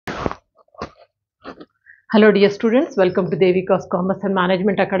Hello dear students, welcome to Devika's Commerce and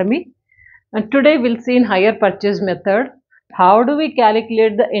Management Academy. And today we'll see in hire purchase method, how do we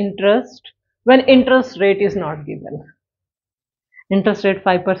calculate the interest when interest rate is not given. Interest rate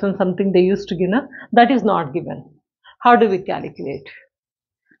 5% something they used to give, that is not given. How do we calculate?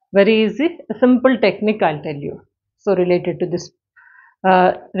 Very easy, a simple technique I'll tell you. So related to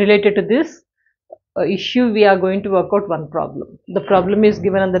this issue, we are going to work out one problem. The problem is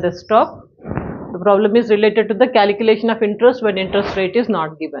given on the desktop. The problem is related to the calculation of interest when interest rate is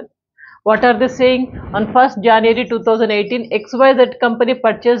not given. What are they saying? On 1st January 2018, XYZ company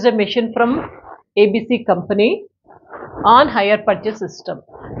purchased a machine from ABC company on hire purchase system.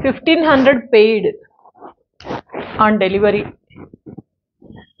 1500 paid on delivery.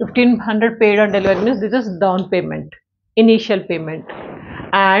 1500 paid on delivery means this is down payment, initial payment,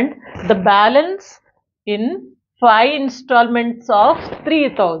 and the balance in 5 installments of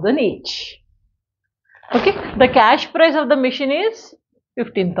 3000 each. Okay, the cash price of the machine is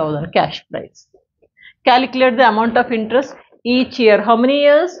 15,000 cash price. Calculate the amount of interest each year. How many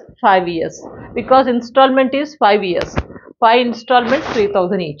years? 5 years. Because installment is 5 years. 5 installments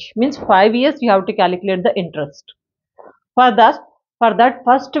 3,000 each. Means 5 years you have to calculate the interest. For that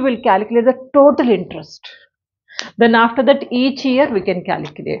first we'll calculate the total interest. Then after that each year we can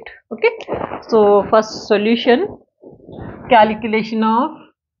calculate. Okay. So first solution, calculation of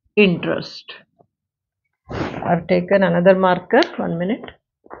interest. I've taken another marker, 1 minute.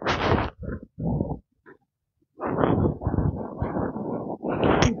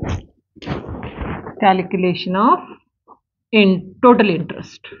 Calculation of total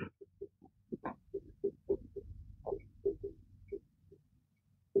interest.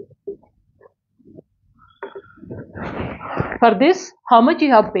 For this, how much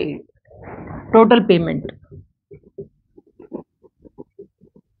you have paid? Total payment.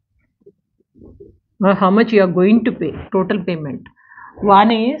 How much you are going to pay? Total payment.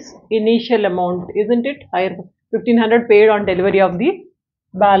 One is initial amount, isn't it? Higher 1500 paid on delivery of the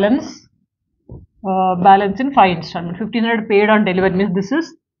balance. Balance in 5 installments. 1500 paid on delivery means this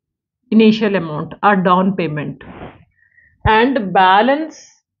is initial amount or down payment, and balance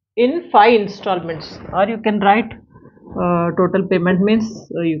in 5 installments, or you can write total payment means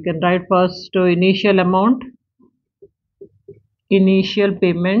you can write first initial amount, initial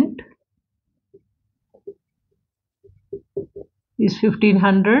payment is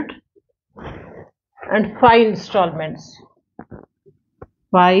 1500 and 5 installments.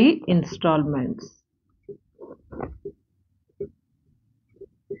 5 installments.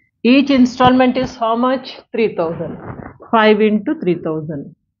 Each installment is how much? 3000. 5 into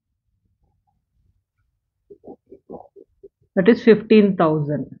 3000. That is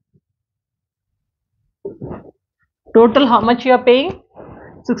 15,000. Total how much you are paying?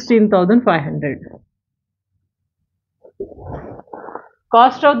 16,500.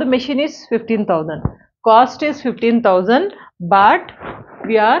 Cost of the machine is 15,000. Cost is 15,000, but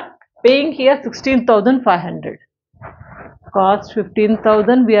we are paying here 16,500. Cost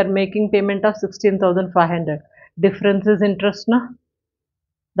 15,000, we are making payment of 16,500. Difference is interest, na?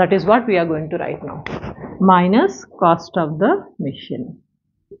 That is what we are going to write now. Minus cost of the machine.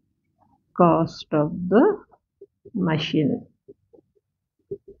 Cost of the machine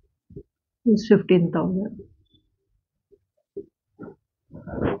is 15,000.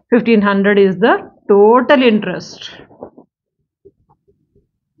 1500 is the total interest.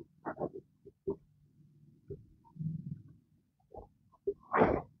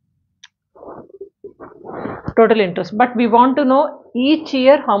 Total interest, but we want to know each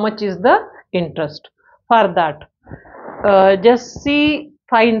year how much is the interest. For that, just see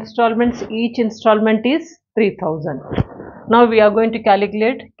 5 installments, each installment is 3000. Now we are going to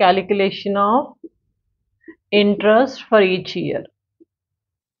calculate calculation of interest for each year.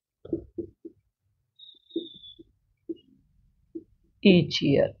 Each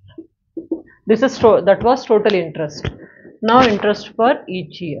year. This is that was total interest. Now interest for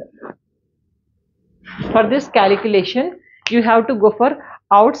each year. For this calculation, you have to go for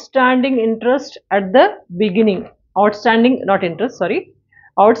outstanding interest at the beginning. Outstanding, not interest, sorry.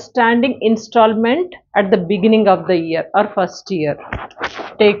 Outstanding installment at the beginning of the year or first year.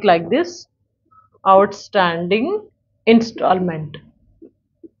 Take like this. Outstanding installment.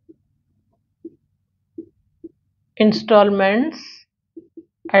 Installments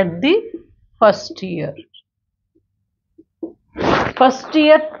at the first year. First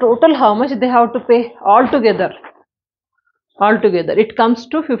year total how much they have to pay altogether? Altogether it comes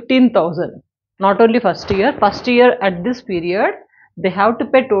to 15,000. Not only first year at this period they have to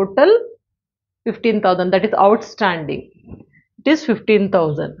pay total 15,000, that is outstanding. It is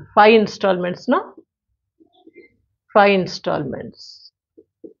 15,000. 5 installments, no? 5 installments.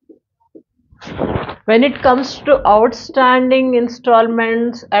 When it comes to outstanding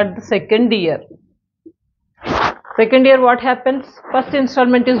installments at the second year, what happens? First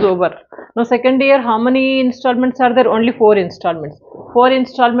installment is over. Now second year, how many installments are there? Only 4 installments. 4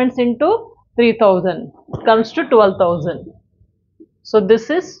 installments into 3000 comes to 12,000. So this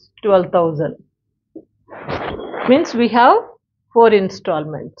is 12,000. Means we have 4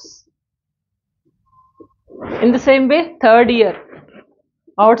 installments. In the same way, third year,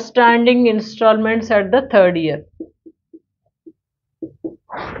 outstanding installments at the third year.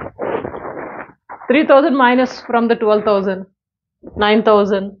 3,000 minus from the 12,000,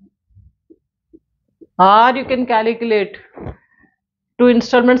 9,000. Or you can calculate 2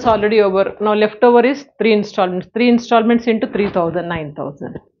 installments already over. Now left over is 3 installments. 3 installments into 3,000,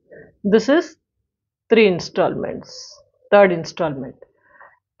 9,000. This is 3 installments, third installment.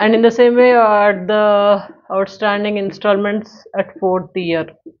 And in the same way, the outstanding installments at fourth year.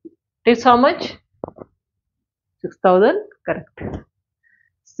 It is how much? 6,000, correct.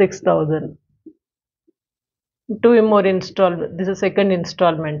 6,000. 2 more installment. This is second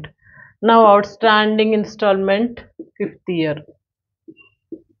installment. Now outstanding installment, fifth year.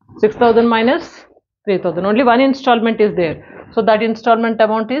 6,000 minus 3,000. Only one installment is there. So that installment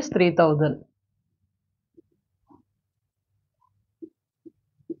amount is 3,000.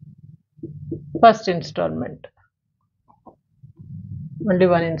 First installment. Only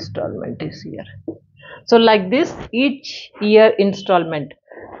one installment is here. So like this, each year installment.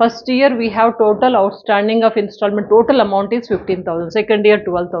 First year we have total outstanding of installment. Total amount is 15,000. Second year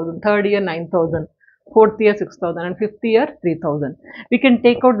 12,000. Third year 9,000. Fourth year 6,000. And fifth year 3,000. We can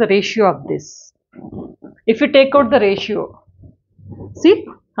take out the ratio of this. If you take out the ratio, see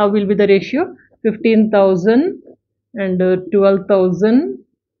how will be the ratio? 15,000 and 12,000.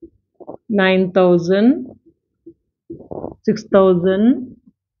 9,000, 6,000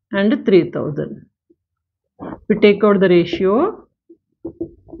 and 3,000. We take out the ratio.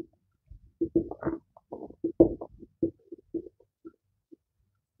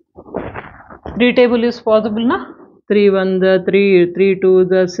 Three table is possible, na? 3 1 the 3, 3 2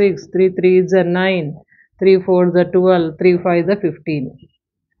 the 6, 3 3 the 9, 3 4 the 12, 3 5 the 15.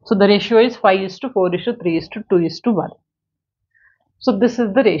 So the ratio is 5:4:3:2:1. So this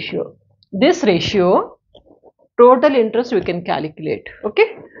is the ratio. This ratio, total interest we can calculate,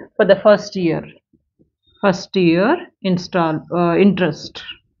 okay, for the first year. First year interest.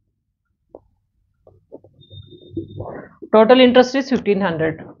 Total interest is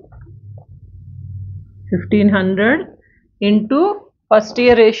 1,500. 1,500 into first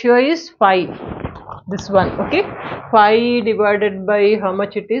year ratio is 5. This one, okay, 5 divided by how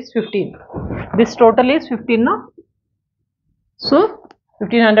much it is? 15. This total is 15 now. So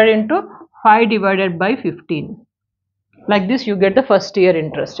 1,500 into 5 divided by 15. Like this you get the first year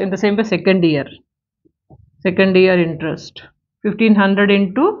interest. In the same way second year. Second year interest. 1,500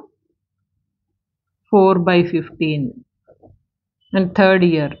 into 4 by 15. And third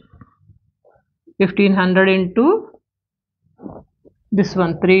year. 1,500 into this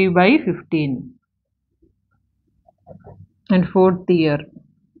one 3 by 15. And fourth year.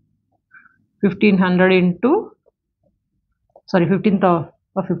 1,500 into 15,000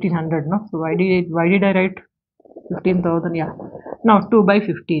 or 1,500, no? So why did I write 15,000? Yeah. Now 2 by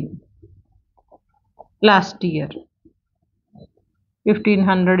 15. Last year.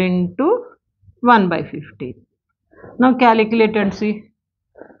 1,500 into 1 by 15. Now calculate and see.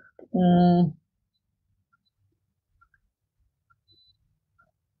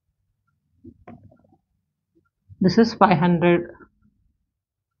 This is 500.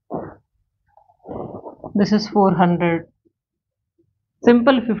 This is 400.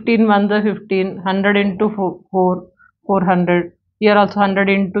 Simple. 15 1 the 15. 100 into 4, 400. Here also 100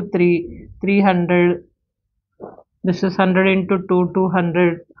 into 3, 300. This is 100 into 2,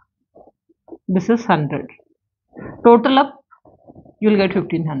 200. This is 100. Total up, you will get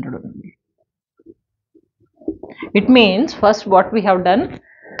 1,500 only. It means first what we have done,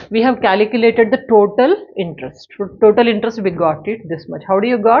 we have calculated the total interest. Total interest we got it this much. How do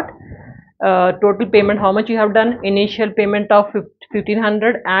you got? Total payment, how much you have done? Initial payment of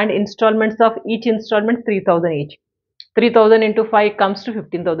 1,500 and installments of each installment 3,000 each. 3,000 into 5 comes to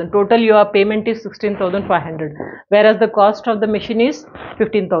 15,000. Total your payment is 16,500, whereas the cost of the machine is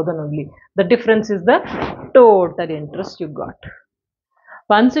 15,000 only. The difference is the total interest you got.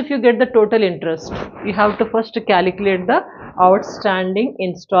 Once if you get the total interest, you have to first calculate the outstanding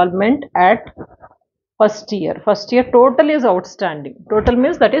installment at first year. First year total is outstanding. Total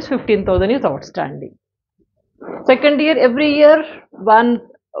means that is 15,000 is outstanding. Second year, every year one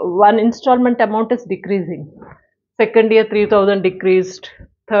installment amount is decreasing. Second year 3,000 decreased,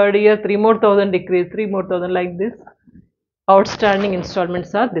 third year 3 more thousand decreased, 3 more thousand, like this. Outstanding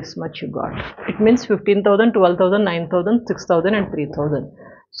installments are this much you got. It means 15,000, 12,000, 9,000, 6,000 and 3,000.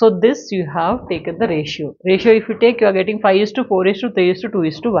 So this you have taken the ratio. Ratio if you take, you are getting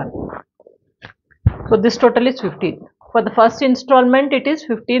 5:4:3:2:1. So this total is 15. For the first installment it is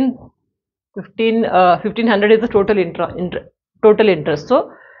 1500 is the total interest.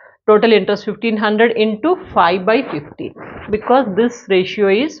 So total interest 1500 into 5 by 15, because this ratio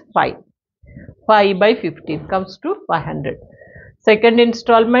is 5. 5 by 15 comes to 500. Second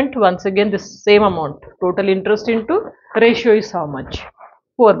installment, once again this same amount. Total interest into ratio is how much?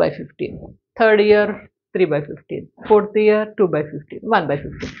 4 by 15. Third year 3 by 15. Fourth year 2 by 15. 1 by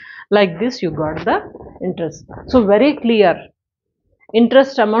 15. Like this you got the interest. So very clear.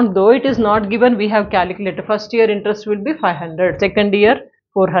 Interest amount, though it is not given, we have calculated. First year interest will be 500. Second year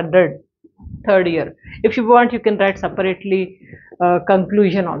 400. Third year. If you want, you can write separately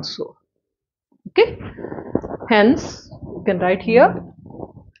conclusion also. Okay. Hence, you can write here.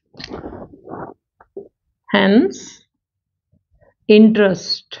 Hence,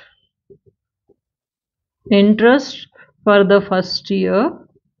 interest for the first year,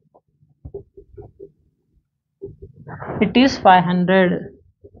 it is 500.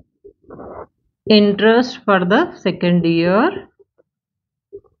 Interest for the second year,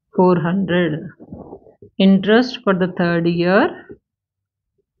 400. Interest for the third year,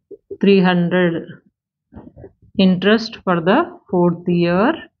 300. Interest for the fourth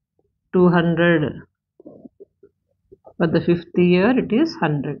year, 200. For the fifth year it is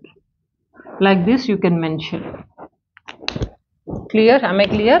 100. Like this you can mention. Clear? Am I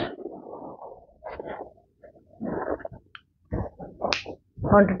clear?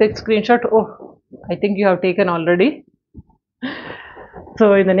 Want to take screenshot? Oh, I think you have taken already.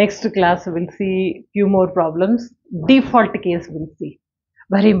 So in the next class we will see few more problems. Default case we'll see.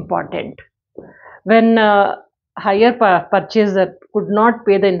 Very important. When hire purchaser could not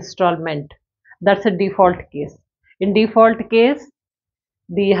pay the installment, that's a default case. In default case,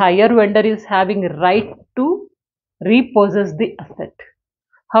 the hire vendor is having right to repossess the asset.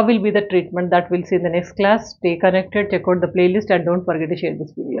 How will be the treatment? That we'll see in the next class. Stay connected, check out the playlist and don't forget to share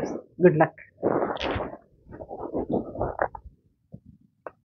this video. Good luck.